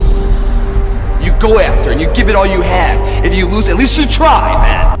go after, and you give it all you have. If you lose, at least you try,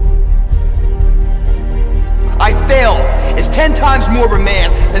 man. I failed. It's 10 times more of a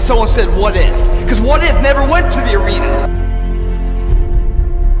man than someone said, what if? Because what if never went to the arena.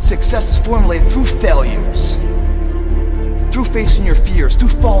 Success is formulated through failures, through facing your fears, through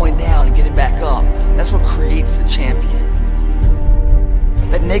falling down and getting back up. That's what creates the champion.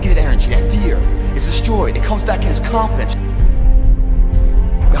 That negative energy, that fear, is destroyed. It comes back in as confidence.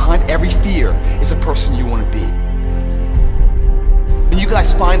 Behind every fear is a person you want to be. When you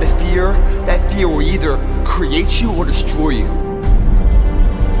guys find a fear, that fear will either create you or destroy you.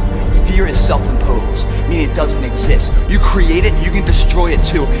 Fear is self-imposed, meaning it doesn't exist. You create it, you can destroy it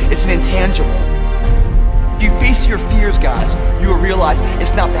too. It's an intangible. If you face your fears, guys, you will realize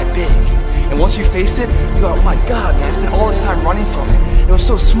it's not that big. And once you face it, you go, oh my God, man, I spent all this time running from it. It was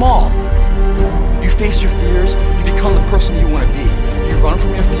so small. You face your fears, you become the person you want to be. You run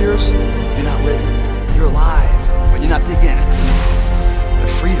from your fears, you're not living. You're alive, but you're not digging in. The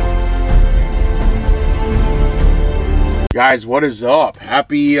freedom. Guys, what is up?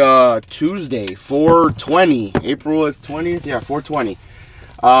 Happy Tuesday, 4/20, April 20th, yeah, 4/20.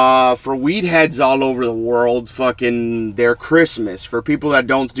 For weed heads all over the world, fucking their Christmas. For people that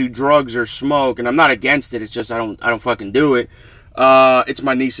don't do drugs or smoke, and I'm not against it, it's just I don't fucking do it. It's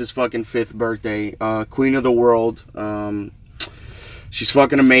my niece's fucking 5th birthday, queen of the world. She's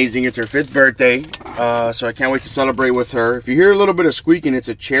fucking amazing. It's her 5th birthday, so I can't wait to celebrate with her. If you hear a little bit of squeaking, it's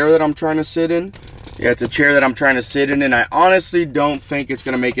a chair that I'm trying to sit in. Yeah, it's a chair that I'm trying to sit in, and I honestly don't think it's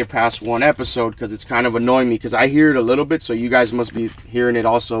going to make it past one episode because it's kind of annoying me because I hear it a little bit, so you guys must be hearing it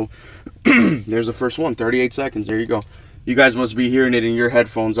also. There's the first one, 38 seconds. There you go. You guys must be hearing it in your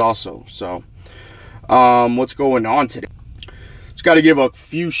headphones also. So, what's going on today? Just got to give a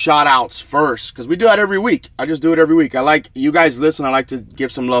few shout outs first because we do that every week. I just do it every week. I like you guys listen. I like to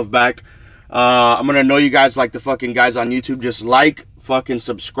give some love back. I'm going to know you guys like the fucking guys on YouTube. Just like, fucking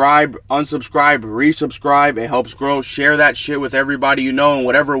subscribe, unsubscribe, resubscribe. It helps grow. Share that shit with everybody you know in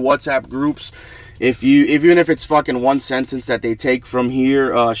whatever WhatsApp groups. Even if it's fucking one sentence that they take from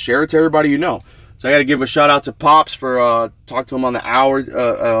here, share it to everybody you know. So I got to give a shout out to Pops for talk to him on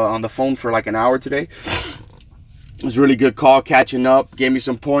the phone for like an hour today. It was a really good call, catching up, gave me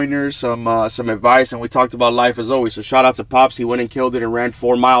some pointers, some advice, and we talked about life as always. So shout out to Pops. He went and killed it and ran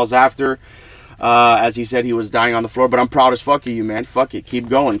 4 miles after. As he said, he was dying on the floor, but I'm proud as fuck of you, man. Fuck it. Keep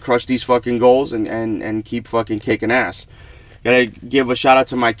going. Crush these fucking goals and keep fucking kicking ass. Gotta give a shout out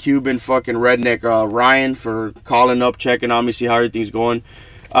to my Cuban fucking redneck, Ryan, for calling up, checking on me, see how everything's going.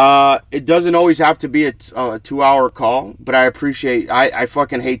 It doesn't always have to be a 2-hour call, but I appreciate, I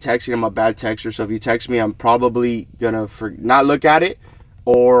fucking hate texting. I'm a bad texter, so if you text me, I'm probably gonna not look at it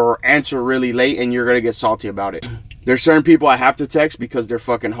or answer really late, and you're gonna get salty about it. There's certain people I have to text because they're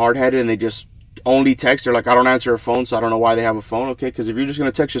fucking hard-headed and they just only text. They're like, I don't answer a phone, so I don't know why they have a phone. Okay, because if you're just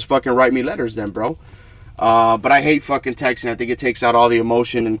gonna text, just fucking write me letters then, bro. But I hate fucking texting. I think it takes out all the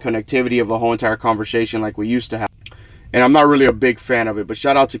emotion and connectivity of a whole entire conversation like we used to have. And I'm not really a big fan of it. But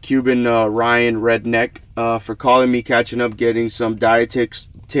shout out to Cuban Ryan Redneck for calling me, catching up, getting some dietetics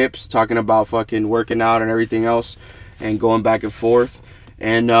tips, talking about fucking working out and everything else, and going back and forth.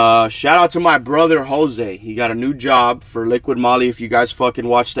 And shout out to my brother Jose. He got a new job for Liquid Molly. If you guys fucking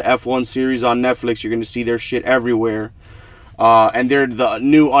watch the F1 series on Netflix, you're going to see their shit everywhere. And they're the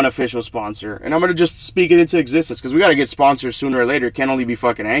new unofficial sponsor. And I'm going to just speak it into existence because we got to get sponsors sooner or later. It can't only be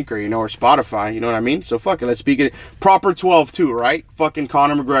fucking Anchor, or Spotify. You know what I mean? So fuck it. Let's speak it. Proper 12 too, right? Fucking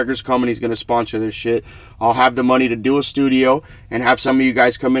Conor McGregor's coming. He's going to sponsor this shit. I'll have the money to do a studio and have some of you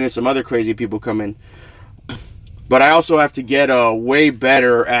guys come in and some other crazy people come in. But I also have to get way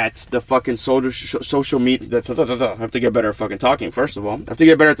better at the fucking social media. I have to get better at fucking talking, first of all. I have to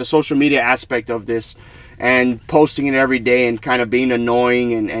get better at the social media aspect of this and posting it every day and kind of being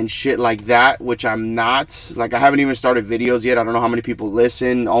annoying and shit like that, which I'm not. Like, I haven't even started videos yet. I don't know how many people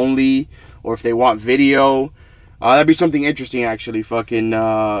listen only or if they want video. That'd be something interesting, actually. Fucking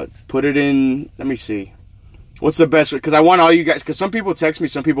put it in. Let me see. What's the best way? Because I want all you guys, because some people text me,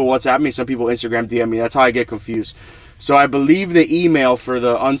 some people WhatsApp me, some people Instagram DM me. That's how I get confused. So I believe the email for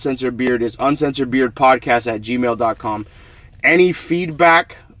the Uncensored Beard is uncensoredbeardpodcast@gmail.com. Any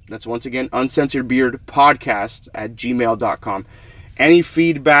feedback, that's once again, uncensoredbeardpodcast@gmail.com. Any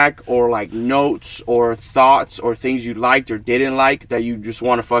feedback or like notes or thoughts or things you liked or didn't like that you just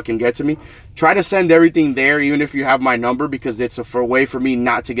want to fucking get to me, try to send everything there, even if you have my number, because it's a way for me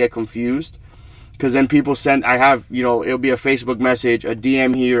not to get confused. Because then people send, it'll be a Facebook message, a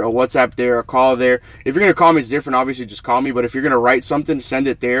DM here, a WhatsApp there, a call there. If you're going to call me, it's different. Obviously, just call me. But if you're going to write something, send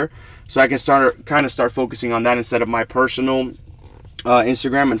it there so I can start focusing on that instead of my personal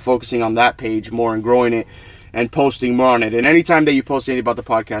Instagram and focusing on that page more and growing it and posting more on it. And anytime that you post anything about the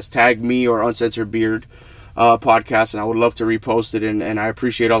podcast, tag me or Uncensored Beard podcast, and I would love to repost it. And I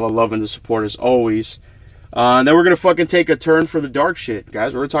appreciate all the love and the support as always. And then we're going to fucking take a turn for the dark shit,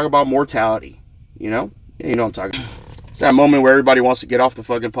 guys. We're going to talk about mortality. You know? Yeah, you know what I'm talking about. It's that moment where everybody wants to get off the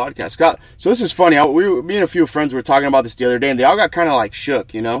fucking podcast. So this is funny. Me and a few friends were talking about this the other day, and they all got kind of like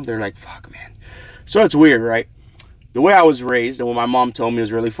shook, you know? They're like, fuck, man. So it's weird, right? The way I was raised and what my mom told me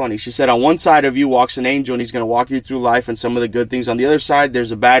was really funny. She said, on one side of you walks an angel and he's going to walk you through life and some of the good things. On the other side,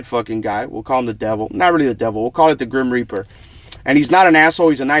 there's a bad fucking guy. We'll call him the devil. Not really the devil. We'll call it the Grim Reaper. And he's not an asshole.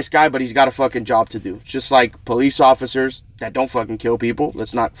 He's a nice guy, but he's got a fucking job to do. Just like police officers that don't fucking kill people.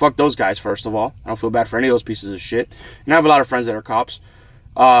 Let's not fuck those guys, first of all. I don't feel bad for any of those pieces of shit. And I have a lot of friends that are cops.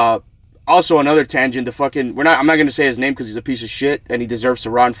 Also, another tangent, I'm not going to say his name because he's a piece of shit and he deserves to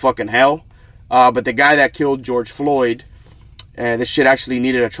rot in fucking hell. But the guy that killed George Floyd, this shit actually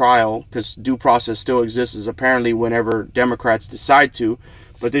needed a trial because due process still exists apparently whenever Democrats decide to.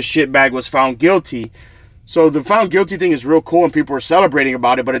 But this shitbag was found guilty. So the found guilty thing is real cool and people are celebrating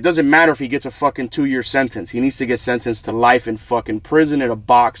about it, but it doesn't matter if he gets a fucking 2-year sentence. He needs to get sentenced to life in fucking prison in a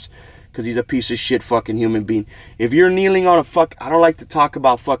box because he's a piece of shit fucking human being. If you're kneeling on I don't like to talk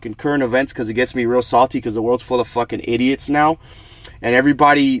about fucking current events because it gets me real salty because the world's full of fucking idiots now. And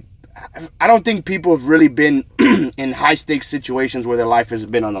everybody, I don't think people have really been in high stakes situations where their life has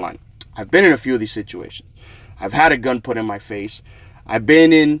been on the line. I've been in a few of these situations. I've had a gun put in my face. I've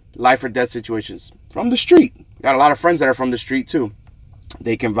been in life or death situations from the street. Got a lot of friends that are from the street too.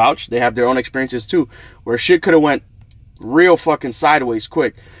 They can vouch. They have their own experiences too, where shit could have went real fucking sideways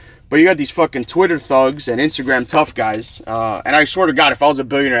quick. But you got these fucking Twitter thugs and Instagram tough guys. And I swear to God, if I was a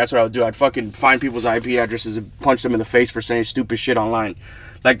billionaire, that's what I would do. I'd fucking find people's IP addresses and punch them in the face for saying stupid shit online.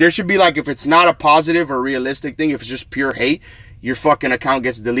 Like, there should be, like, if it's not a positive or realistic thing, if it's just pure hate, your fucking account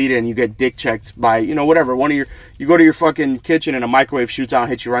gets deleted and you get dick checked by, you know, whatever. You go to your fucking kitchen and a microwave shoots out and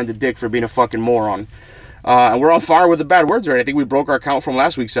hits you right in the dick for being a fucking moron. And we're on fire with the bad words already. I think we broke our count from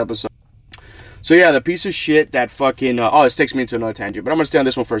last week's episode. So yeah, the piece of shit that fucking, this takes me into another tangent, but I'm going to stay on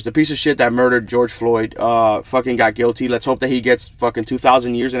this one first. The piece of shit that murdered George Floyd, fucking got guilty. Let's hope that he gets fucking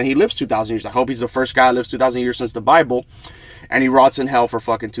 2,000 years and he lives 2,000 years. I hope he's the first guy that lives 2,000 years since the Bible and he rots in hell for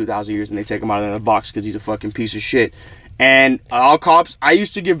fucking 2,000 years and they take him out of the box because he's a fucking piece of shit. And all cops, I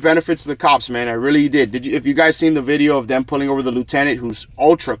used to give benefits to the cops, man. I really did. If you guys seen the video of them pulling over the lieutenant who's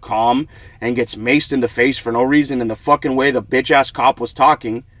ultra calm and gets maced in the face for no reason and the fucking way the bitch ass cop was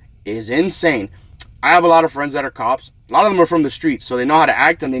talking is insane. I have a lot of friends that are cops. A lot of them are from the streets, so they know how to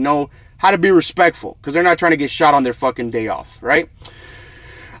act and they know how to be respectful because they're not trying to get shot on their fucking day off, right?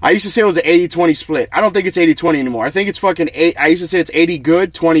 I used to say it was an 80-20 split. I don't think it's 80-20 anymore. I think it's fucking I used to say it's 80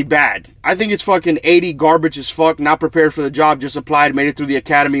 good, 20 bad. I think it's fucking 80 garbage as fuck, not prepared for the job, just applied, made it through the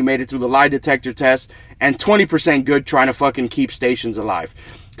academy, made it through the lie detector test, and 20% good trying to fucking keep stations alive.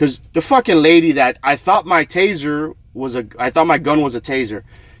 Because the fucking lady that I thought my gun was a taser.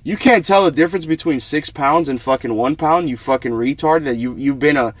 You can't tell the difference between 6 pounds and fucking 1 pound, you fucking retard, that you've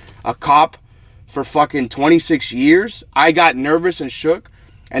been a cop for fucking 26 years. I got nervous and shook.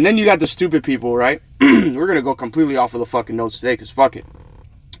 And then you got the stupid people, right? We're going to go completely off of the fucking notes today because fuck it.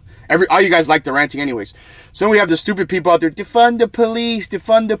 All you guys like the ranting anyways. So we have the stupid people out there, defund the police,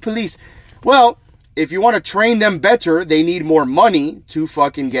 defund the police. Well, if you want to train them better, they need more money to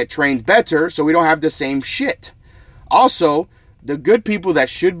fucking get trained better so we don't have the same shit. Also, the good people that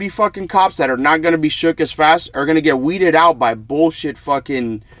should be fucking cops that are not going to be shook as fast are going to get weeded out by bullshit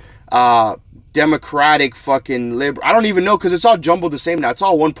fucking Democratic fucking liberal. I don't even know because it's all jumbled the same now. It's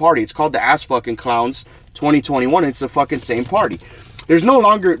all one party. It's called the Ass Fucking Clowns 2021. It's the fucking same party. There's no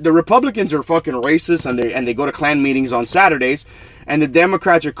longer, the Republicans are fucking racist and they go to Klan meetings on Saturdays, and the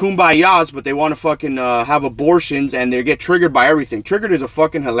Democrats are kumbayas, but they want to fucking have abortions and they get triggered by everything. Triggered is a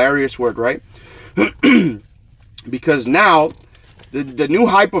fucking hilarious word, right? Because now the new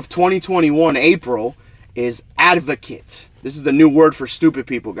hype of 2021 April is advocate. This is the new word for stupid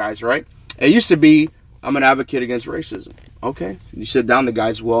people, guys, right? It used to be, I'm an advocate against racism. Okay. You sit down, the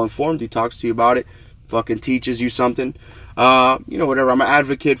guy's well-informed. He talks to you about it. Fucking teaches you something. Whatever. I'm an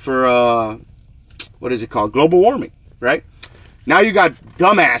advocate for, what is it called? Global warming, right? Now you got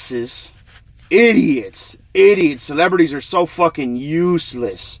dumbasses, idiots. Celebrities are so fucking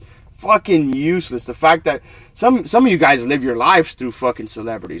useless. Fucking useless. The fact that some of you guys live your lives through fucking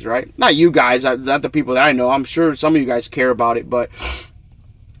celebrities, right? Not you guys, not the people that I know. I'm sure some of you guys care about it, but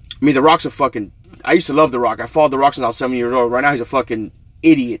I mean, The Rock's a fucking... I used to love The Rock. I followed The Rock since I was 7 years old. Right now, he's a fucking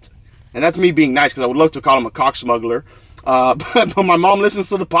idiot. And that's me being nice, because I would love to call him a cock smuggler. But my mom listens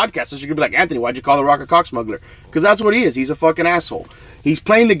to the podcast, so she could be like, Anthony, why'd you call The Rock a cock smuggler? Because that's what he is. He's a fucking asshole. He's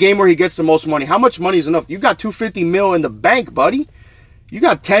playing the game where he gets the most money. How much money is enough? You got $250 million in the bank, buddy. You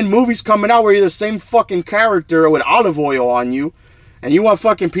got 10 movies coming out where you're the same fucking character with olive oil on you, and you want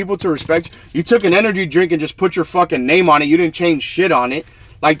fucking people to respect you. You took an energy drink and just put your fucking name on it. You didn't change shit on it.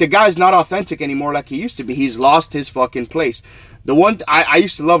 Like, the guy's not authentic anymore like he used to be. He's lost his fucking place. The one, I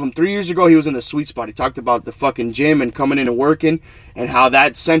used to love him. 3 years ago, he was in the sweet spot. He talked about the fucking gym and coming in and working and how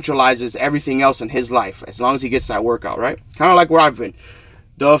that centralizes everything else in his life as long as he gets that workout, right? Kind of like where I've been.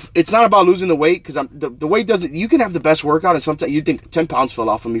 It's not about losing the weight, because the weight doesn't, you can have the best workout and sometimes you think 10 pounds fell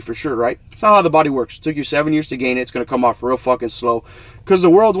off of me for sure, right? It's not how the body works. It took you 7 years to gain it. It's going to come off real fucking slow, because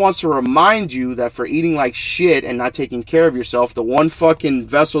the world wants to remind you that for eating like shit and not taking care of yourself, the one fucking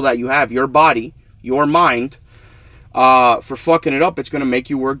vessel that you have, your body, your mind, for fucking it up, it's going to make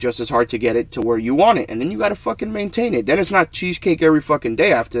you work just as hard to get it to where you want it. And then you got to fucking maintain it. Then it's not cheesecake every fucking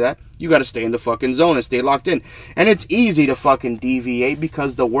day after that. You got to stay in the fucking zone and stay locked in. And it's easy to fucking deviate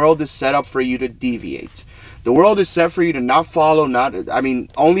because the world is set up for you to deviate. The world is set for you to not follow,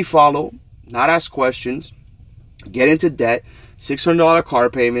 only follow, not ask questions, get into debt, $600 car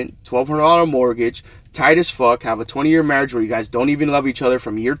payment, $1,200 mortgage, tight as fuck, have a 20-year marriage where you guys don't even love each other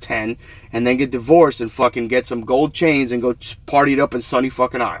from year 10, and then get divorced and fucking get some gold chains and go party it up in sunny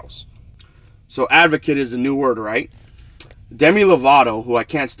fucking Isles. So advocate is the new word, right? Demi Lovato, who I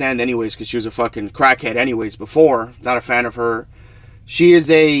can't stand anyways because she was a fucking crackhead anyways before, not a fan of her. She is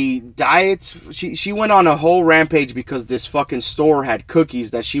a diet, she went on a whole rampage because this fucking store had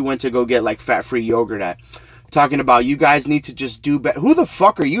cookies that she went to go get like fat-free yogurt at. Talking about, you guys need to just do better. Who the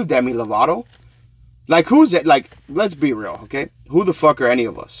fuck are you, Demi Lovato? Like, who's it? Like, let's be real, okay? Who the fuck are any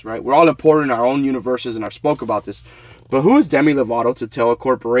of us, right? We're all important in our own universes, and I've spoke about this. But who is Demi Lovato to tell a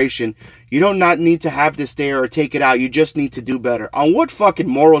corporation, you don't not need to have this there or take it out, you just need to do better? On what fucking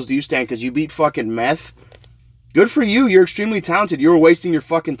morals do you stand? Because you beat fucking meth? Good for you. You're extremely talented. You're wasting your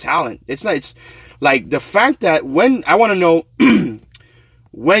fucking talent. It's like the fact that I want to know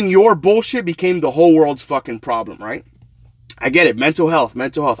when your bullshit became the whole world's fucking problem, right? I get it. Mental health.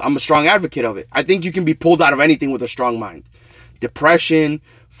 I'm a strong advocate of it. I think you can be pulled out of anything with a strong mind. Depression,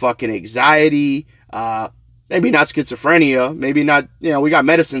 fucking anxiety, maybe not schizophrenia, maybe not, we got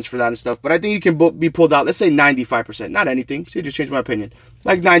medicines for that and stuff, but I think you can be pulled out, let's say 95%, not anything, see, just changed my opinion,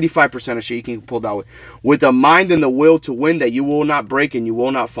 like 95% of shit you can be pulled out with a mind and the will to win that you will not break and you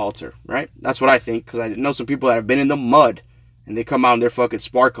will not falter, right? That's what I think, because I know some people that have been in the mud, and they come out and they're fucking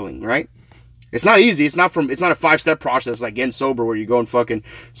sparkling, right? It's not easy. It's not a 5-step process like getting sober where you go and fucking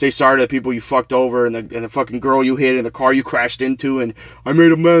say sorry to the people you fucked over and the fucking girl you hit and the car you crashed into and I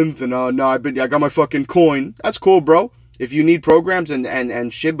made amends and now I got my fucking coin. That's cool, bro. If you need programs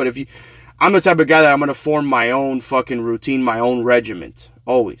and shit, but I'm the type of guy that I'm gonna form my own fucking routine, my own regiment.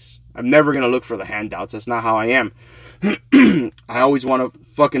 Always. I'm never gonna look for the handouts. That's not how I am. I always want to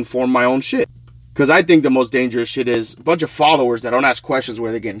fucking form my own shit. Because I think the most dangerous shit is a bunch of followers that don't ask questions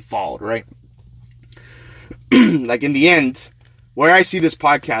where they're getting followed, right? Like, in the end, where I see this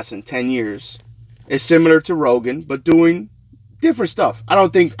podcast in 10 years is similar to Rogan, but doing different stuff. I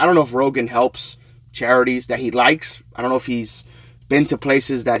don't know if Rogan helps charities that he likes. I don't know if he's been to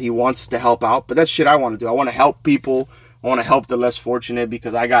places that he wants to help out, but that's shit I want to do. I want to help people. I want to help the less fortunate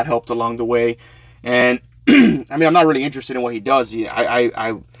because I got helped along the way. And, I'm not really interested in what he does.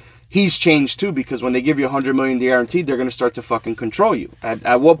 He's changed too, because when they give you $100 million guaranteed, they're going to start to fucking control you.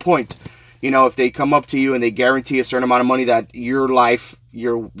 At what point? If they come up to you and they guarantee a certain amount of money that your life,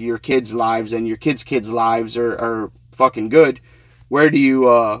 your kids' lives, and your kids' lives are fucking good, where do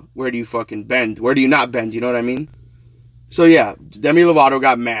you fucking bend? Where do you not bend? You know what I mean? So yeah, Demi Lovato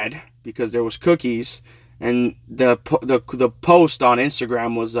got mad because there was cookies, and the post on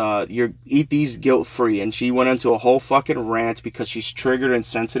Instagram was you eat these guilt free, and she went into a whole fucking rant because she's triggered and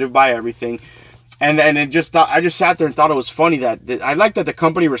sensitive by everything. And I just sat there and thought it was funny that I like that the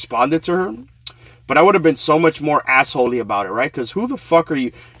company responded to her, but I would have been so much more assholey about it, right? Because who the fuck are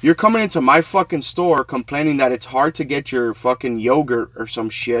you? You're coming into my fucking store complaining that it's hard to get your fucking yogurt or some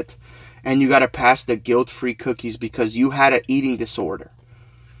shit, and you got to pass the guilt-free cookies because you had an eating disorder.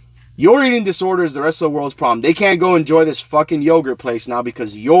 Your eating disorder is the rest of the world's problem. They can't go enjoy this fucking yogurt place now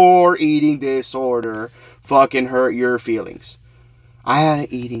because your eating disorder fucking hurt your feelings. I had an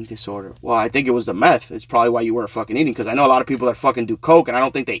eating disorder. Well, I think it was the meth. It's probably why you weren't fucking eating, because I know a lot of people that fucking do coke, and I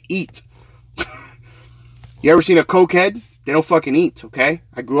don't think they eat. You ever seen a cokehead? They don't fucking eat, okay?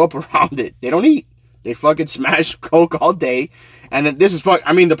 I grew up around it. They don't eat. They fucking smash coke all day. And then this is the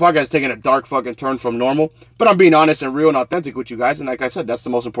podcast is taking a dark fucking turn from normal, but I'm being honest and real and authentic with you guys, and like I said, that's the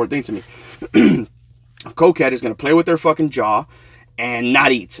most important thing to me. A cokehead is going to play with their fucking jaw and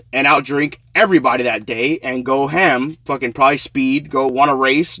not eat and outdrink everybody that day and go ham, fucking probably speed, go want to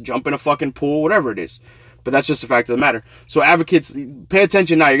race, jump in a fucking pool, whatever it is. But that's just the fact of the matter. So advocates, pay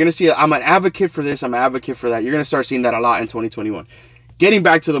attention now. You're going to see, I'm an advocate for this, I'm an advocate for that. You're going to start seeing that a lot in 2021. Getting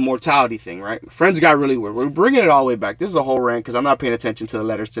back to the mortality thing, right? My friends got really weird. We're bringing it all the way back. This is a whole rant because I'm not paying attention to the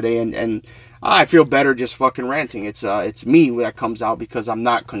letters today. And I feel better just fucking ranting. It's me that comes out because I'm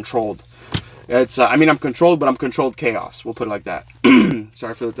not controlled. I'm controlled, but I'm controlled chaos. We'll put it like that.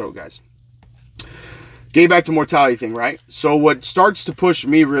 Sorry for the throat, guys. Getting back to mortality thing, right? So what starts to push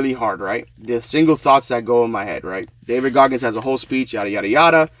me really hard, right? The single thoughts that go in my head, right? David Goggins has a whole speech, yada, yada,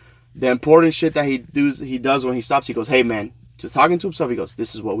 yada. The important shit that he does when he stops, he goes, hey, man, just talking to himself, he goes,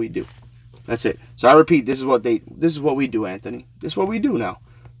 this is what we do. That's it. So I repeat, this is what we do, Anthony. This is what we do now.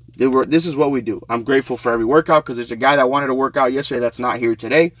 This is what we do. I'm grateful for every workout because there's a guy that wanted to work out yesterday that's not here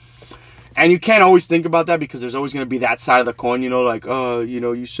today. And you can't always think about that because there's always going to be that side of the coin, like,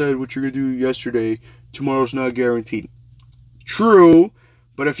 you said what you're going to do yesterday. Tomorrow's not guaranteed. True,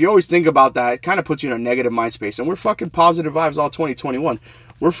 but if you always think about that, it kind of puts you in a negative mind space. And we're fucking positive vibes all 2021.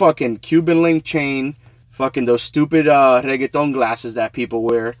 We're fucking Cuban link chain, fucking those stupid reggaeton glasses that people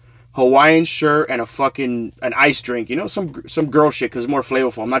wear, Hawaiian shirt, and an ice drink. Some girl shit because it's more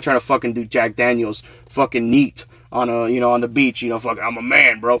flavorful. I'm not trying to fucking do Jack Daniels fucking neat on the beach, fucking, I'm a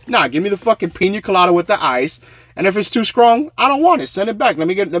man, bro. Nah, give me the fucking pina colada with the ice. And if it's too strong, I don't want it. Send it back. Let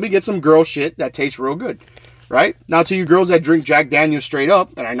me get some girl shit that tastes real good. Right? Now to you girls that drink Jack Daniels straight up,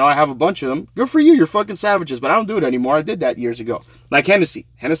 and I know I have a bunch of them, good for you. You're fucking savages, but I don't do it anymore. I did that years ago. Like Hennessy.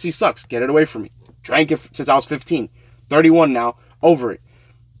 Hennessy sucks. Get it away from me. Drank it since I was 15. 31 now. Over it.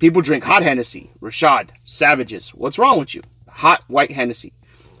 People drink hot Hennessy. Rashad. Savages. What's wrong with you? Hot white Hennessy.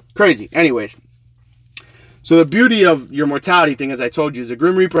 Crazy. Anyways. So the beauty of your mortality thing, as I told you, is the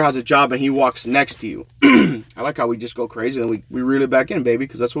Grim Reaper has a job and he walks next to you. I like how we just go crazy and we reel it back in, baby,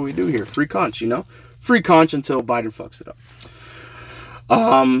 because that's what we do here. Free conch, Free conch until Biden fucks it up.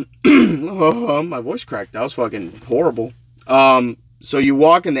 My voice cracked. That was fucking horrible. So you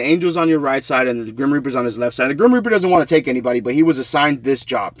walk and the angel's on your right side and the Grim Reaper's on his left side. The Grim Reaper doesn't want to take anybody, but he was assigned this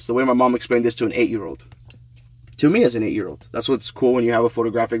job. It's the way my mom explained this to an 8-year-old. To me as an 8-year-old. That's what's cool when you have a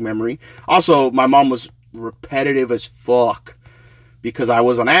photographic memory. Also, my mom was repetitive as fuck because I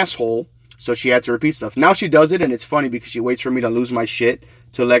was an asshole, so she had to repeat stuff. Now she does it and it's funny because she waits for me to lose my shit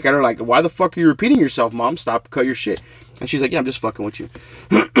to look at her like, why the fuck are you repeating yourself, Mom? Stop, cut your shit. And she's like, yeah, I'm just fucking with you.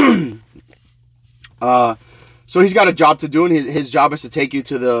 So he's got a job to do, and his job is to take you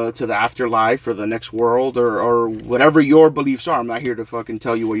to the afterlife or the next world or whatever your beliefs are. I'm not here to fucking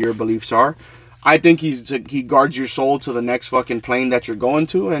tell you what your beliefs are. I think he guards your soul to the next fucking plane that you're going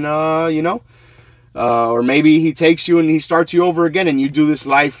to, and or maybe he takes you and he starts you over again and you do this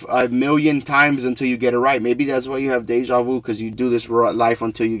life 1,000,000 times until you get it right. Maybe that's why you have deja vu, because you do this life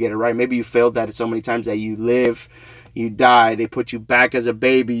until you get it right. Maybe you failed at it so many times that you live, you die, they put you back as a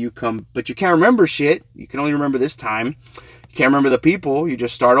baby, you come, but you can't remember shit. You can only remember this time. You can't remember the people. You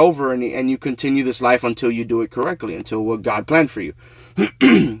just start over and you continue this life until you do it correctly, until what God planned for you.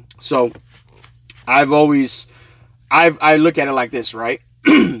 So I look at it like this, right?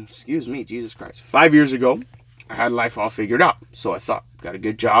 Excuse me, Jesus Christ. 5 years ago, I had life all figured out. So I thought, got a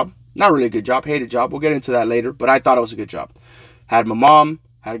good job. Not really a good job, hated job. We'll get into that later, but I thought it was a good job. Had my mom,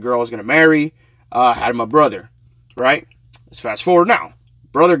 had a girl I was going to marry, had my brother, right? Let's fast forward now.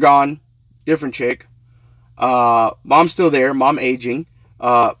 Brother gone, different chick. Mom still there, mom aging,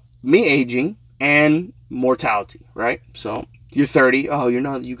 me aging, and mortality, right? So you're 30. Oh, you're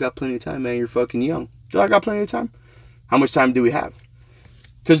not, you got plenty of time, man. You're fucking young. Do I got plenty of time? How much time do we have?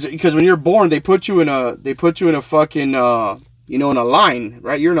 Because when you're born, they put you in a fucking, in a line,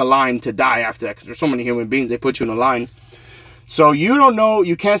 right? You're in a line to die after that because there's so many human beings. They put you in a line. So you don't know,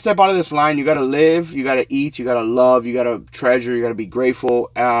 you can't step out of this line. You got to live, you got to eat, you got to love, you got to treasure, you got to be grateful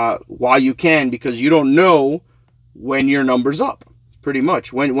while you can, because you don't know when your number's up. Pretty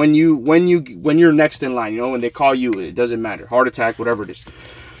much when you're next in line, when they call you, it doesn't matter. Heart attack, whatever it is.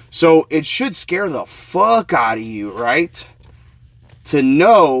 So it should scare the fuck out of you, right? To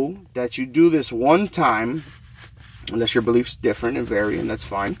know that you do this one time, unless your beliefs different and vary, and that's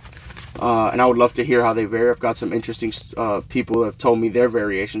fine. And I would love to hear how they vary. I've got some interesting people that have told me their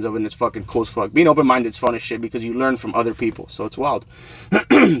variations of it, and it's fucking cool as fuck. Being open-minded is fun as shit because you learn from other people, so it's wild.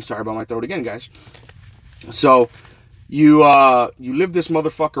 Sorry about my throat again, guys. So you live this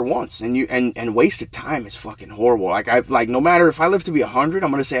motherfucker once, and wasted time is fucking horrible. Like no matter if I live to be 100,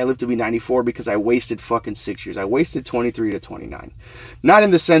 I'm gonna say I live to be 94 because I wasted fucking 6 years. I wasted 23 to 29, not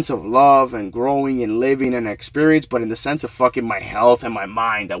in the sense of love and growing and living and experience, but in the sense of fucking my health and my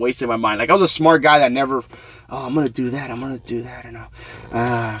mind. I wasted my mind. Like I was a smart guy that never, I'm gonna do that,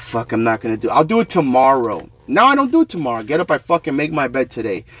 and fuck, I'm not gonna do. I'll do it tomorrow. No, I don't do it tomorrow. Get up, I fucking make my bed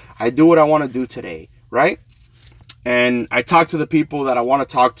today. I do what I want to do today, right? And I talk to the people that I want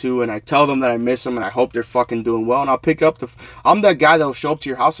to talk to, and I tell them that I miss them, and I hope they're fucking doing well. And I'll pick up I'm that guy that'll show up to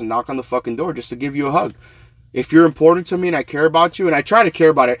your house and knock on the fucking door just to give you a hug. If you're important to me and I care about you, and I try to care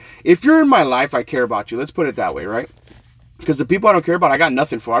about it. If you're in my life, I care about you. Let's put it that way, right? Because the people I don't care about, I got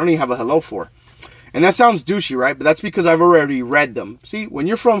nothing for. I don't even have a hello for. And that sounds douchey, right? But that's because I've already read them. See, when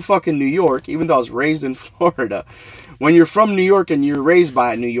you're from fucking New York, even though I was raised in Florida, when you're from New York and you're raised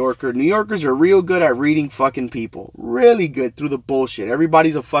by a New Yorker, New Yorkers are real good at reading fucking people. Really good through the bullshit.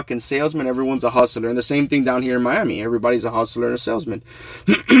 Everybody's a fucking salesman. Everyone's a hustler. And the same thing down here in Miami. Everybody's a hustler and a salesman.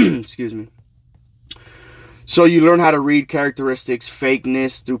 Excuse me. So you learn how to read characteristics,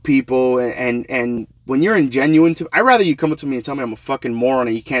 fakeness through people, and when you're ingenuine I'd rather you come up to me and tell me I'm a fucking moron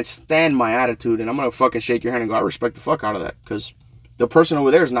and you can't stand my attitude, and I'm gonna fucking shake your hand and go, I respect the fuck out of that, because the person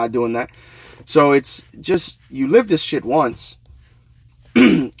over there is not doing that. So it's just, you live this shit once.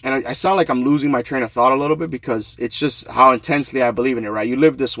 And I sound like I'm losing my train of thought a little bit, because it's just how intensely I believe in it, right? You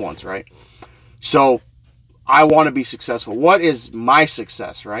live this once, right? So I want to be successful. What is my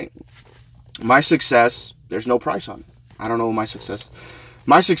success, right? My success, there's no price on it. I don't know what my success is.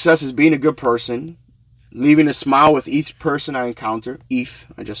 My success is being a good person, leaving a smile with each person I encounter.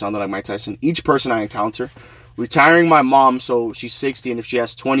 I just sounded like Mike Tyson. Each person I encounter. Retiring my mom so she's 60, and if she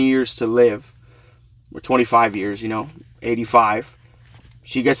has 20 years to live, or 25 years, 85,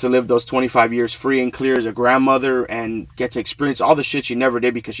 she gets to live those 25 years free and clear as a grandmother and get to experience all the shit she never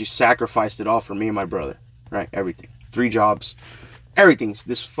did because she sacrificed it all for me and my brother. Right? Everything. 3 jobs. Everything.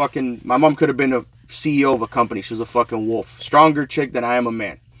 My mom could have been a CEO of a company. She was a fucking wolf. Stronger chick than I am a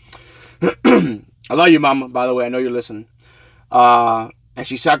man. I love you, mama, by the way. I know you're listening. And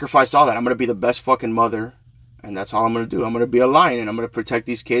she sacrificed all that. I'm going to be the best fucking mother. And that's all I'm going to do. I'm going to be a lion, and I'm going to protect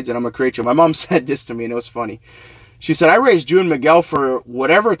these kids, and I'm going to create you. My mom said this to me, and it was funny. She said, I raised you and Miguel for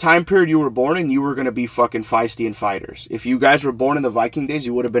whatever time period you were born in, you were going to be fucking feisty and fighters. If you guys were born in the Viking days,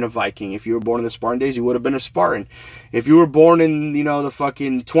 you would have been a Viking. If you were born in the Spartan days, you would have been a Spartan. If you were born in, the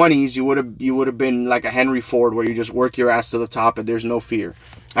fucking 20s, you would have been like a Henry Ford, where you just work your ass to the top and there's no fear.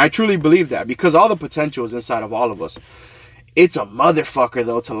 I truly believe that, because all the potential is inside of all of us. It's a motherfucker,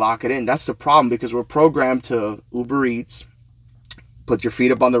 though, to lock it in. That's the problem, because we're programmed to Uber Eats, put your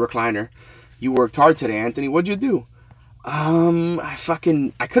feet up on the recliner. You worked hard today, Anthony. What'd you do? I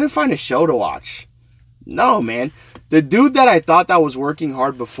couldn't find a show to watch. No, man. The dude that I thought that was working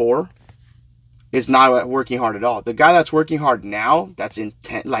hard before is not working hard at all. The guy that's working hard now, that's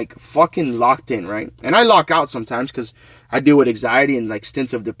intent, like fucking locked in, right? And I lock out sometimes because I deal with anxiety and like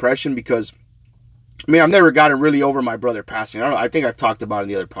stints of depression, because I've never gotten really over my brother passing. I think I've talked about it in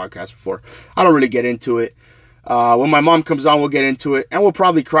the other podcast before. I don't really get into it. When my mom comes on, we'll get into it, and we'll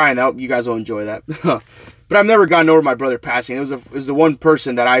probably cry, and you guys will enjoy that. But I've never gotten over my brother passing. It was the one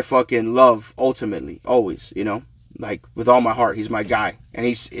person that I fucking love ultimately, always, like with all my heart. He's my guy, and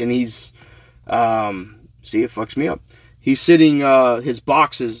he's see, it fucks me up. He's sitting, his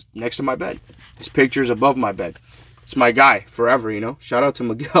box is next to my bed. His picture's above my bed. It's my guy forever, Shout out to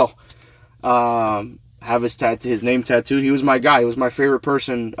Miguel. Have his name tattooed. He was my guy. He was my favorite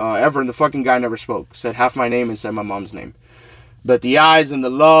person ever, and the fucking guy never spoke. Said half my name and said my mom's name. But the eyes and the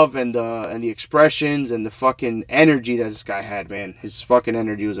love and the expressions and the fucking energy that this guy had, man. His fucking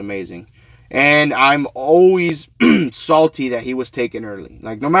energy was amazing. And I'm always salty that he was taken early.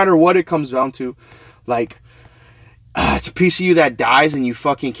 Like, no matter what it comes down to, like, it's a piece of you that dies and you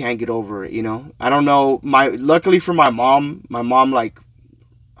fucking can't get over it, I don't know. Luckily for my mom, like,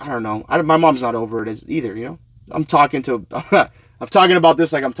 I don't know. My mom's not over it either, I'm talking about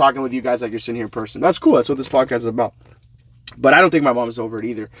this like I'm talking with you guys, like you're sitting here in person. That's cool. That's what this podcast is about. But I don't think my mom's over it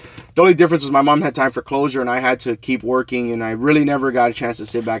either. The only difference was my mom had time for closure, and I had to keep working, and I really never got a chance to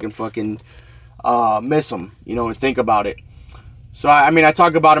sit back and fucking miss them, and think about it. So, I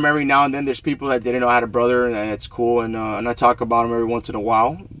talk about him every now and then. There's people that didn't know I had a brother, and it's cool, and I talk about him every once in a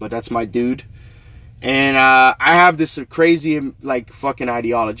while, but that's my dude. And I have this crazy, like, fucking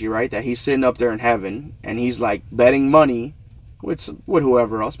ideology, right? That he's sitting up there in heaven, and he's, like, betting money with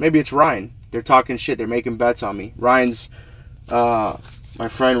whoever else. Maybe it's Ryan. They're talking shit. They're making bets on me. Ryan's my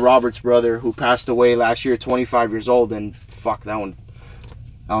friend Robert's brother, who passed away last year, 25 years old, and fuck, that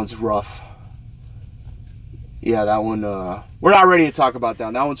one's rough. Yeah, that one, we're not ready to talk about that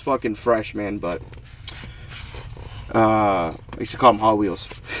one. That one's fucking fresh, man, but, I used to call them Hot Wheels.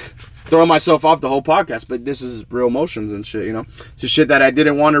 Throwing myself off the whole podcast, but this is real emotions and shit, you know? It's just shit that I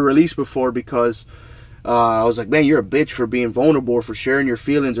didn't want to release before because, I was like, man, you're a bitch for being vulnerable, or for sharing your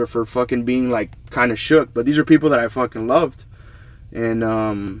feelings, or for fucking being, like, kind of shook. But these are people that I fucking loved, and,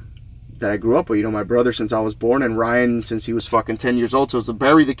 that I grew up with. You know, my brother since I was born, and Ryan since he was fucking 10 years old. So to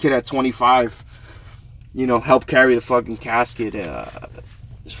bury the kid at 25, you know, help carry the fucking casket,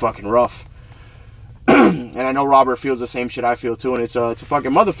 is fucking rough. And I know Robert feels the same shit I feel too, and it's a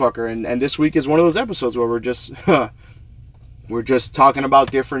fucking motherfucker. And this week is one of those episodes where we're just talking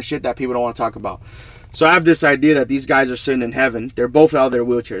about different shit that people don't want to talk about. So I have this idea that these guys are sitting in heaven. They're both out of their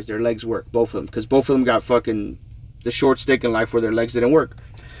wheelchairs. Their legs work, both of them, because both of them got fucking the short stick in life where their legs didn't work.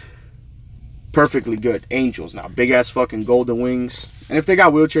 Perfectly good. Angels now. Big ass fucking golden wings. And if they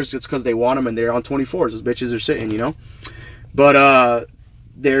got wheelchairs, it's because they want them and they're on 24s. Those bitches are sitting, you know? But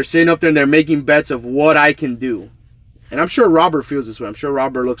they're sitting up there and they're making bets of what I can do. And I'm sure Robert feels this way. I'm sure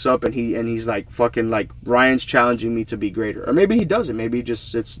Robert looks up and he's like, fucking like, Ryan's challenging me to be greater. Or maybe he doesn't. Maybe he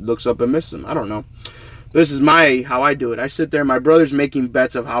just looks up and misses him. I don't know. This is how I do it. I sit there, my brother's making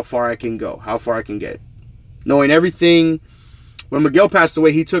bets of how far I can go, how far I can get. Knowing everything. When Miguel passed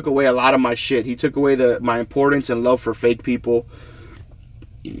away, he took away a lot of my shit. He took away my importance and love for fake people.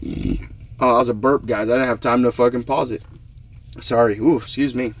 Oh, that was a burp, guys. I didn't have time to fucking pause it. Sorry. Ooh,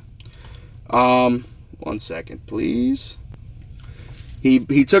 excuse me. 1 second, please.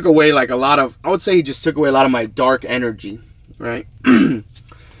 He took away like a lot of, I would say he just took away a lot of my dark energy, right?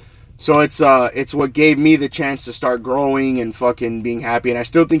 So it's what gave me the chance to start growing and fucking being happy. And I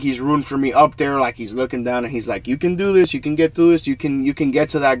still think he's rooting for me up there, like he's looking down and he's like, you can do this, you can get through this, you can get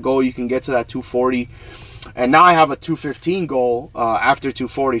to that goal, you can get to that 240. And now I have a 215 goal after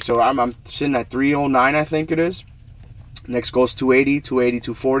 240. So I'm sitting at 309, I think it is. Next goal is 280,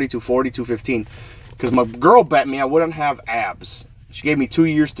 240, 215. Because my girl bet me I wouldn't have abs. She gave me 2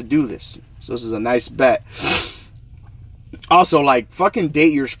 years to do this. So this is a nice bet. Also, like, fucking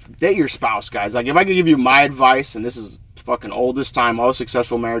date your spouse, guys. Like, if I could give you my advice, and this is fucking oldest time, all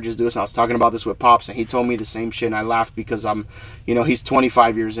successful marriages do this. And I was talking about this with Pops, and he told me the same shit, and I laughed because he's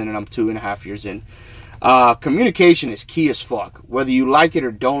 25 years in, and I'm 2.5 years in. Communication is key as fuck. Whether you like it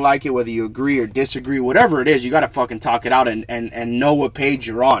or don't like it, whether you agree or disagree, whatever it is, you gotta fucking talk it out and know what page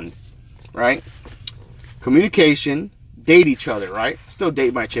you're on, right? Communication. Date each other, right? I still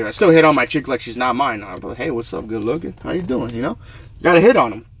date my chick. I still hit on my chick like she's not mine. I'm like, hey, what's up? Good looking. How you doing? You know? You gotta hit on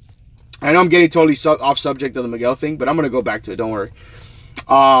them. I know I'm getting totally off subject of the Miguel thing, but I'm gonna go back to it. Don't worry.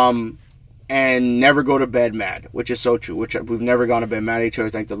 And never go to bed mad, which is so true. Which we've never gone to bed mad at each other.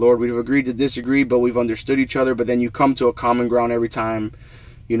 Thank the Lord. We've agreed to disagree, but we've understood each other. But then you come to a common ground every time.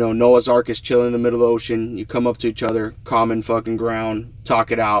 You know, Noah's Ark is chilling in the middle of the ocean. You come up to each other, common fucking ground,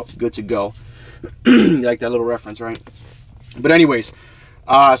 talk it out, good to go. You like that little reference, right? But anyways,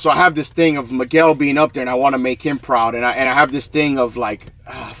 so I have this thing of Miguel being up there, and I want to make him proud, and I have this thing of like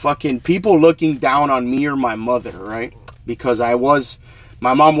fucking people looking down on me or my mother, right? Because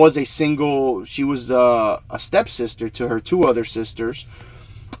my mom was she was a stepsister to her 2 other sisters,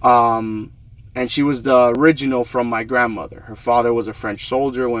 and she was the original from my grandmother. Her father was a French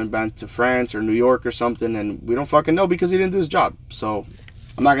soldier, went back to France or New York or something, and we don't fucking know because he didn't do his job. So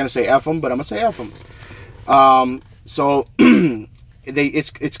I'm not gonna say F him, but I'm gonna say F him. So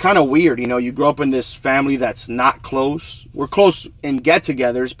it's kind of weird, you know. You grow up in this family that's not close. We're close in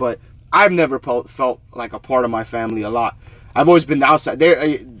get-togethers, but I've never felt like a part of my family a lot. I've always been the outside. There,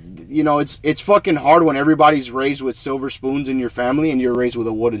 you know, it's fucking hard when everybody's raised with silver spoons in your family and you're raised with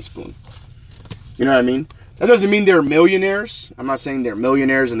a wooden spoon. You know what I mean? That doesn't mean they're millionaires. I'm not saying they're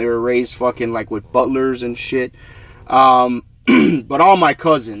millionaires and they were raised fucking like with butlers and shit. But all my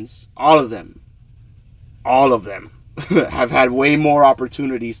cousins, all of them have had way more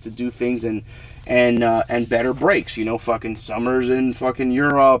opportunities to do things and better breaks, you know, fucking summers in fucking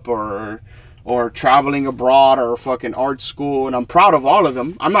Europe or traveling abroad or fucking art school, and I'm proud of all of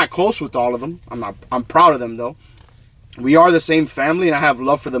them. I'm not close with all of them. I'm proud of them though. We are the same family, and I have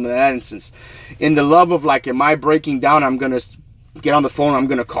love for them in that instance. In the love of like, am I breaking down? I'm gonna get on the phone. I'm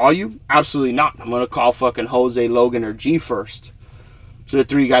gonna call you? Absolutely not. I'm gonna call fucking Jose, Logan, or G first. So the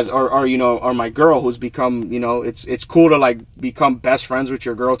 3 guys are my girl who's become, you know, it's cool to like become best friends with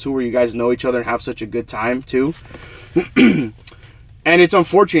your girl too, where you guys know each other and have such a good time too. And it's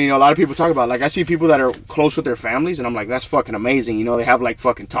unfortunate, you know, a lot of people talk about, like, I see people that are close with their families, and I'm like, that's fucking amazing. You know, they have like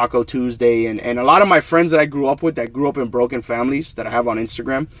fucking Taco Tuesday, and a lot of my friends that I grew up with that grew up in broken families that I have on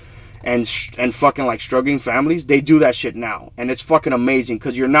Instagram and fucking like struggling families, they do that shit now. And it's fucking amazing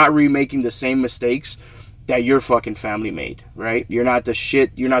because you're not remaking the same mistakes that your fucking family made, right? You're not the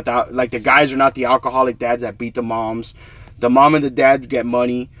shit. You're not the, like, the guys are not the alcoholic dads that beat the moms. The mom and the dad get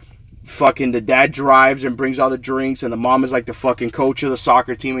money. Fucking the dad drives and brings all the drinks, and the mom is like the fucking coach of the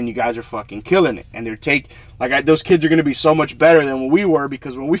soccer team, and you guys are fucking killing it. And those kids are going to be so much better than when we were,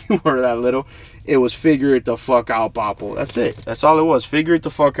 because when we were that little, it was figure it the fuck out, Papo. That's it. That's all it was. Figure it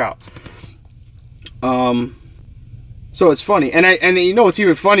the fuck out. So it's funny. And you know what's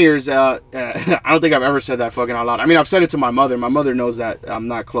even funnier is, I don't think I've ever said that fucking out loud. I mean, I've said it to my mother. My mother knows that I'm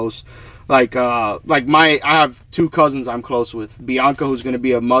not close. I have two cousins I'm close with. Bianca, who's going to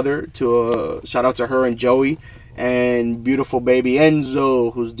be a mother, shout out to her and Joey, and beautiful baby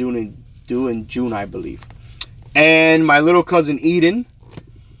Enzo, who's due in June, I believe. And my little cousin Eden.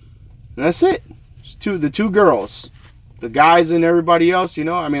 And that's it. The two girls. The guys and everybody else, you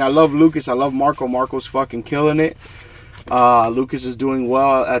know. I mean, I love Lucas. I love Marco. Marco's fucking killing it. Lucas is doing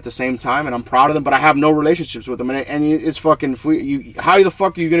well at the same time, and I'm proud of them, but I have no relationships with them, and it's fucking, how the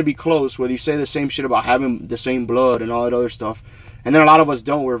fuck are you going to be close, whether you say the same shit about having the same blood and all that other stuff, and then a lot of us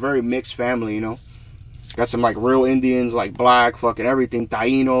don't. We're a very mixed family, you know. Got some, like, real Indians, like, black, fucking everything,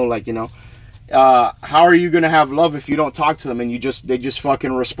 Taino, like, you know. How are you going to have love if you don't talk to them, and they just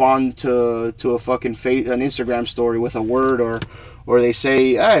fucking respond to a fucking an Instagram story with a word, or they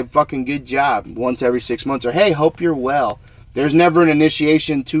say, hey, fucking good job once every 6 months, or hey, hope you're well. There's never an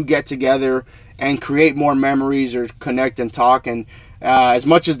initiation to get together and create more memories or connect and talk. And as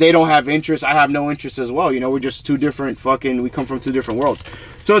much as they don't have interest, I have no interest as well. You know, we're just we come from two different worlds.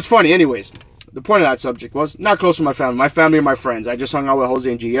 So it's funny. Anyways, the point of that subject was not close to my family and my friends. I just hung out with Jose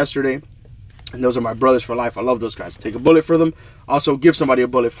and G yesterday, and those are my brothers for life. I love those guys. Take a bullet for them. Also give somebody a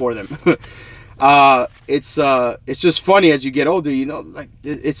bullet for them. It's just funny as you get older, you know, like,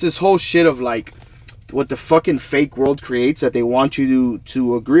 it's this whole shit of, like, what the fucking fake world creates that they want you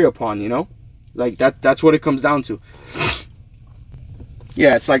to agree upon, you know? Like, that's what it comes down to.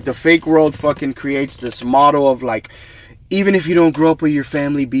 Yeah, it's like the fake world fucking creates this model of, like, even if you don't grow up with your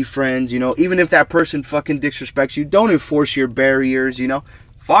family, be friends, you know? Even if that person fucking disrespects you, don't enforce your barriers, you know?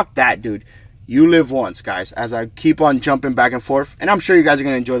 Fuck that, dude. You live once, guys, as I keep on jumping back and forth. And I'm sure you guys are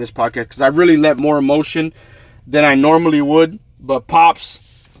going to enjoy this podcast because I really let more emotion than I normally would. But Pops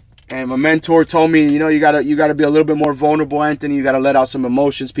and my mentor told me, you know, you gotta be a little bit more vulnerable, Anthony. You got to let out some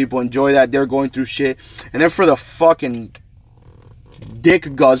emotions. People enjoy that. They're going through shit. And then for the fucking dick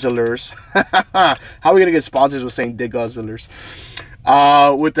guzzlers. How are we going to get sponsors with saying dick guzzlers?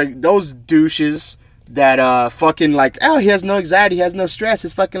 With those douches that fucking like, oh, he has no anxiety. He has no stress.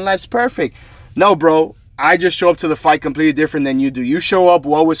 His fucking life's perfect. No, bro, I just show up to the fight completely different than you do. You show up,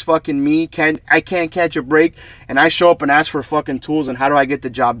 woe is fucking me, I can't catch a break, and I show up and ask for fucking tools, and how do I get the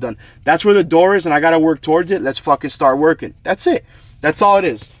job done? That's where the door is, and I gotta work towards it. Let's fucking start working. That's it. That's all it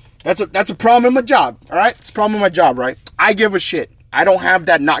is. That's a problem in my job, all right? It's a problem in my job, right? I give a shit. I don't have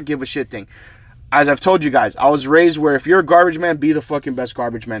that not give a shit thing. As I've told you guys, I was raised where if you're a garbage man, be the fucking best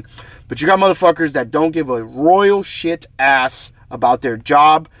garbage man. But you got motherfuckers that don't give a royal shit ass about their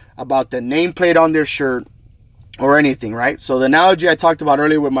job, about the nameplate on their shirt, or anything, right? So the analogy I talked about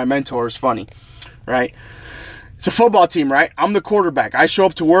earlier with my mentor is funny, right? It's a football team, right? I'm the quarterback. I show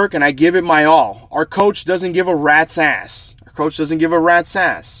up to work and I give it my all. Our coach doesn't give a rat's ass.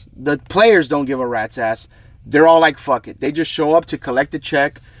 The players don't give a rat's ass. They're all like, fuck it. They just show up to collect the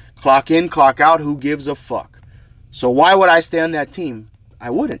check, clock in, clock out. Who gives a fuck? So why would I stay on that team? I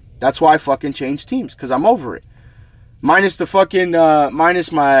wouldn't. That's why I fucking changed teams, because I'm over it. Minus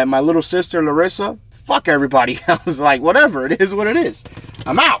my little sister Larissa, fuck everybody. I was like, whatever, it is what it is.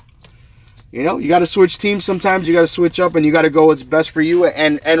 I'm out. You know, you got to switch teams sometimes. You got to switch up, and you got to go what's best for you.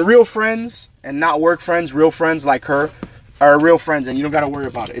 And real friends, and not work friends, real friends like her are real friends, and you don't got to worry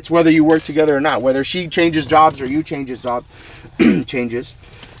about it. It's whether you work together or not. Whether she changes jobs or you changes job,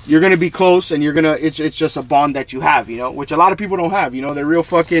 you're gonna be close, and it's just a bond that you have, you know, which a lot of people don't have. You know, they're real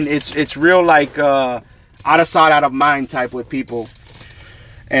fucking. It's real like. Out of sight, out of mind type with people.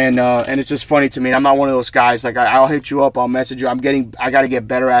 And it's just funny to me. I'm not one of those guys. Like, I'll hit you up, I'll message you. I got to get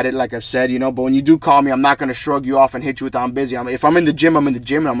better at it, like I've said, you know. But when you do call me, I'm not going to shrug you off and hit you with I'm busy. If I'm in the gym, I'm in the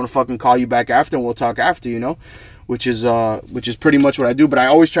gym, and I'm going to fucking call you back after, and we'll talk after, you know. Which is pretty much what I do. But I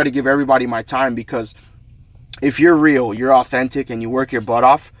always try to give everybody my time, because if you're real, you're authentic, and you work your butt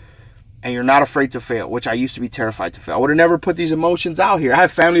off, and you're not afraid to fail, which I used to be terrified to fail. I would have never put these emotions out here. I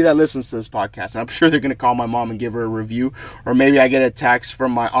have family that listens to this podcast, and I'm sure they're going to call my mom and give her a review. Or maybe I get a text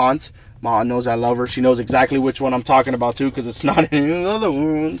from my aunt. My aunt knows I love her. She knows exactly which one I'm talking about, too, because it's not any of the other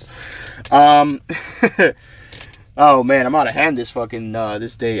ones. Oh, man, I'm out of hand this fucking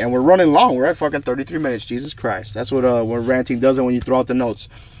this day. And we're running long. We're at fucking 33 minutes. Jesus Christ. That's what ranting does when you throw out the notes.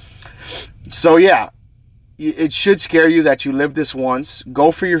 So, yeah. it should scare you that you live this once.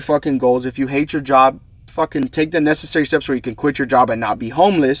 Go for your fucking goals. If you hate your job, fucking take the necessary steps where you can quit your job and not be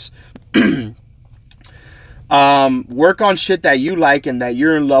homeless. Work on shit that you like and that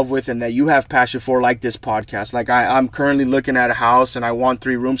you're in love with and that you have passion for, like this podcast. Like I'm currently looking at a house and I want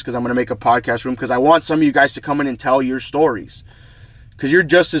 3 rooms because I'm going to make a podcast room because I want some of you guys to come in and tell your stories. Because you're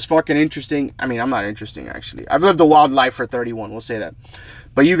just as fucking interesting. I mean, I'm not interesting, actually. I've lived a wild life for 31. We'll say that.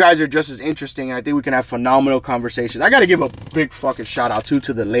 But you guys are just as interesting, and I think we can have phenomenal conversations. I got to give a big fucking shout out, too,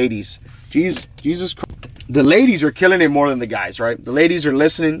 to the ladies. Jesus Christ. The ladies are killing it more than the guys, right? The ladies are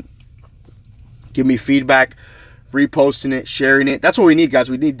listening, give me feedback, reposting it, sharing it. That's what we need,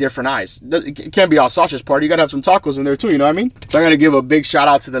 guys. We need different eyes. It can't be all Sasha's party. You got to have some tacos in there, too, you know what I mean? So I got to give a big shout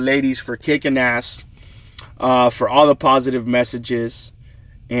out to the ladies for kicking ass. For all the positive messages,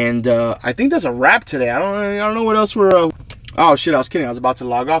 and I think that's a wrap today. I don't know what else we're. Oh shit! I was kidding. I was about to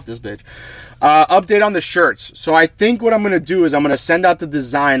log off this bitch. Update on the shirts. So I think what I'm gonna do is I'm gonna send out the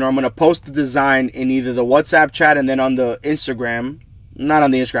design, or I'm gonna post the design in either the WhatsApp chat and then on the Instagram. Not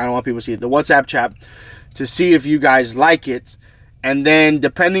on the Instagram. I don't want people to see it. The WhatsApp chat to see if you guys like it, and then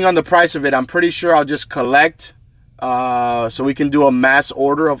depending on the price of it, I'm pretty sure I'll just collect. So we can do a mass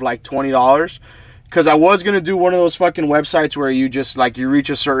order of like $20. Because I was going to do one of those fucking websites where you just, like, you reach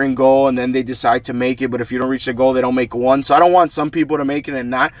a certain goal and then they decide to make it. But if you don't reach the goal, they don't make one. So I don't want some people to make it and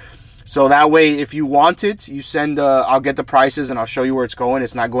not. So that way, if you want it, you send, I'll get the prices and I'll show you where it's going.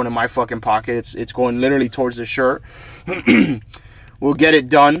 It's not going in my fucking pocket. It's going literally towards the shirt. We'll get it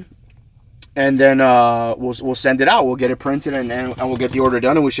done. And then we'll send it out. We'll get it printed and we'll get the order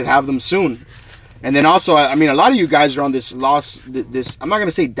done. And we should have them soon. And then also, I mean, a lot of you guys are on this I'm not going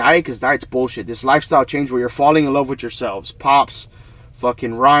to say diet because diet's bullshit. This lifestyle change where you're falling in love with yourselves. Pops,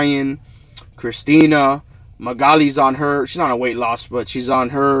 fucking Ryan, Christina, Magali's on her, she's not on weight loss, but she's on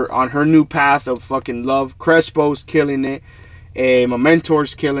her new path of fucking love. Crespo's killing it. My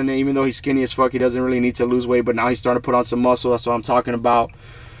mentor's killing it. Even though he's skinny as fuck, he doesn't really need to lose weight, but now he's starting to put on some muscle. That's what I'm talking about.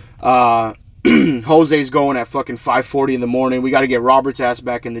 Jose's going at fucking 5:40 in the morning. We got to get Robert's ass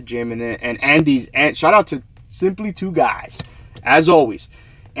back in the gym. And Andy's, and shout out to Simply Two Guys. As always,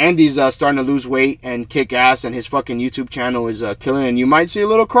 Andy's starting to lose weight and kick ass, and his fucking YouTube channel is killing. And you might see a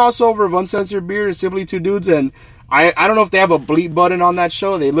little crossover of Uncensored Beard and Simply Two Dudes. And I don't know if they have a bleep button on that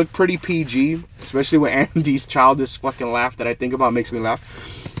show. They look pretty PG, especially with Andy's childish fucking laugh that I think about makes me laugh.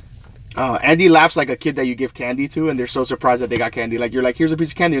 Andy laughs like a kid that you give candy to, and they're so surprised that they got candy. Like, you're like, here's a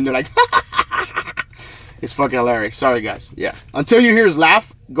piece of candy, and they're like, it's fucking hilarious. Sorry, guys. Yeah. Until you hear his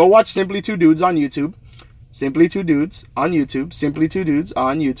laugh, go watch Simply Two Dudes on YouTube. Simply Two Dudes on YouTube. Simply Two Dudes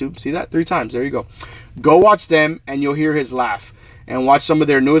on YouTube. See that? 3 times. There you go. Go watch them, and you'll hear his laugh. And watch some of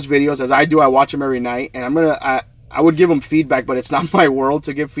their newest videos. As I do, I watch them every night. And I would give them feedback, but it's not my world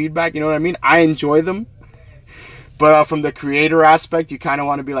to give feedback. You know what I mean? I enjoy them. But from the creator aspect, you kind of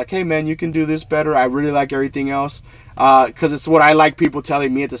want to be like, hey, man, you can do this better. I really like everything else. Because it's what I like people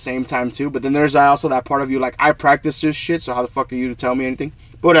telling me at the same time, too. But then there's also that part of you, like, I practice this shit, so how the fuck are you to tell me anything?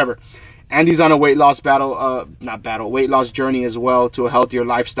 But whatever. Andy's on a weight loss weight loss journey as well to a healthier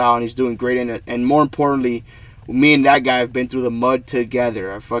lifestyle, and he's doing great in it. And more importantly, me and that guy have been through the mud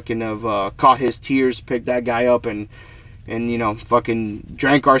together. I fucking have caught his tears, picked that guy up, and you know, fucking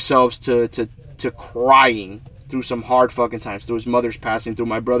drank ourselves to crying through some hard fucking times, through his mother's passing, through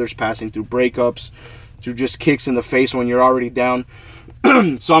my brother's passing, through breakups, through just kicks in the face when you're already down.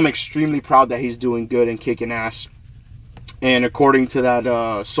 So I'm extremely proud that he's doing good and kicking ass. And according to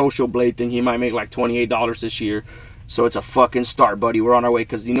that Social Blade thing, he might make like $28 this year. So it's a fucking start, buddy. We're on our way,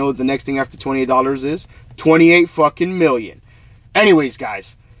 because you know what the next thing after $28 is? 28 fucking million. Anyways,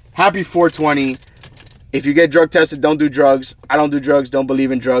 guys, happy 420. If you get drug tested, don't do drugs. I don't do drugs, don't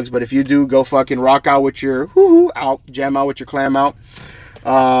believe in drugs. But if you do, go fucking rock out with your out, jam out with your clam out.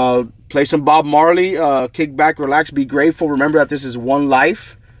 Play some Bob Marley, kick back, relax, be grateful. Remember that this is one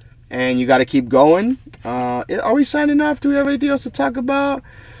life, and you got to keep going. Are we signing off? Do we have anything else to talk about?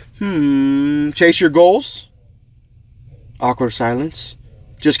 Chase your goals. Awkward silence.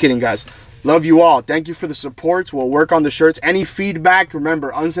 Just kidding, guys. Love you all. Thank you for the support. We'll work on the shirts. Any feedback,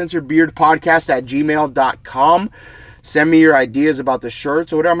 remember, uncensoredbeardpodcast@gmail.com. Send me your ideas about the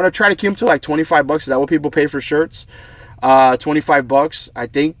shirts or whatever. I'm going to try to keep them to like $25. Is that what people pay for shirts? $25, I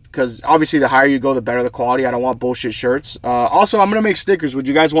think, because obviously the higher you go, the better the quality. I don't want bullshit shirts. Also, I'm going to make stickers. Would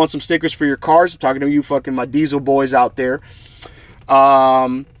you guys want some stickers for your cars? I'm talking to you fucking my diesel boys out there.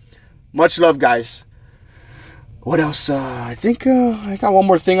 Much love, guys. What else? I think I got one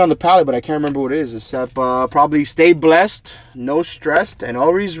more thing on the palette, but I can't remember what it is. Except probably stay blessed, no stressed, and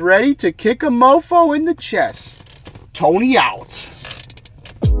always ready to kick a mofo in the chest. Tony out.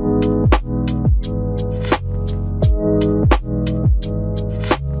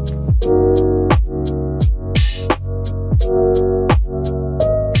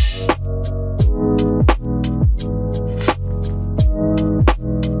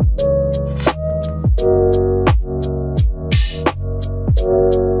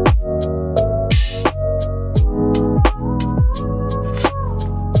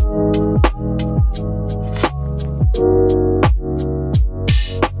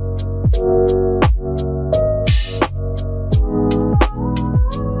 Peace.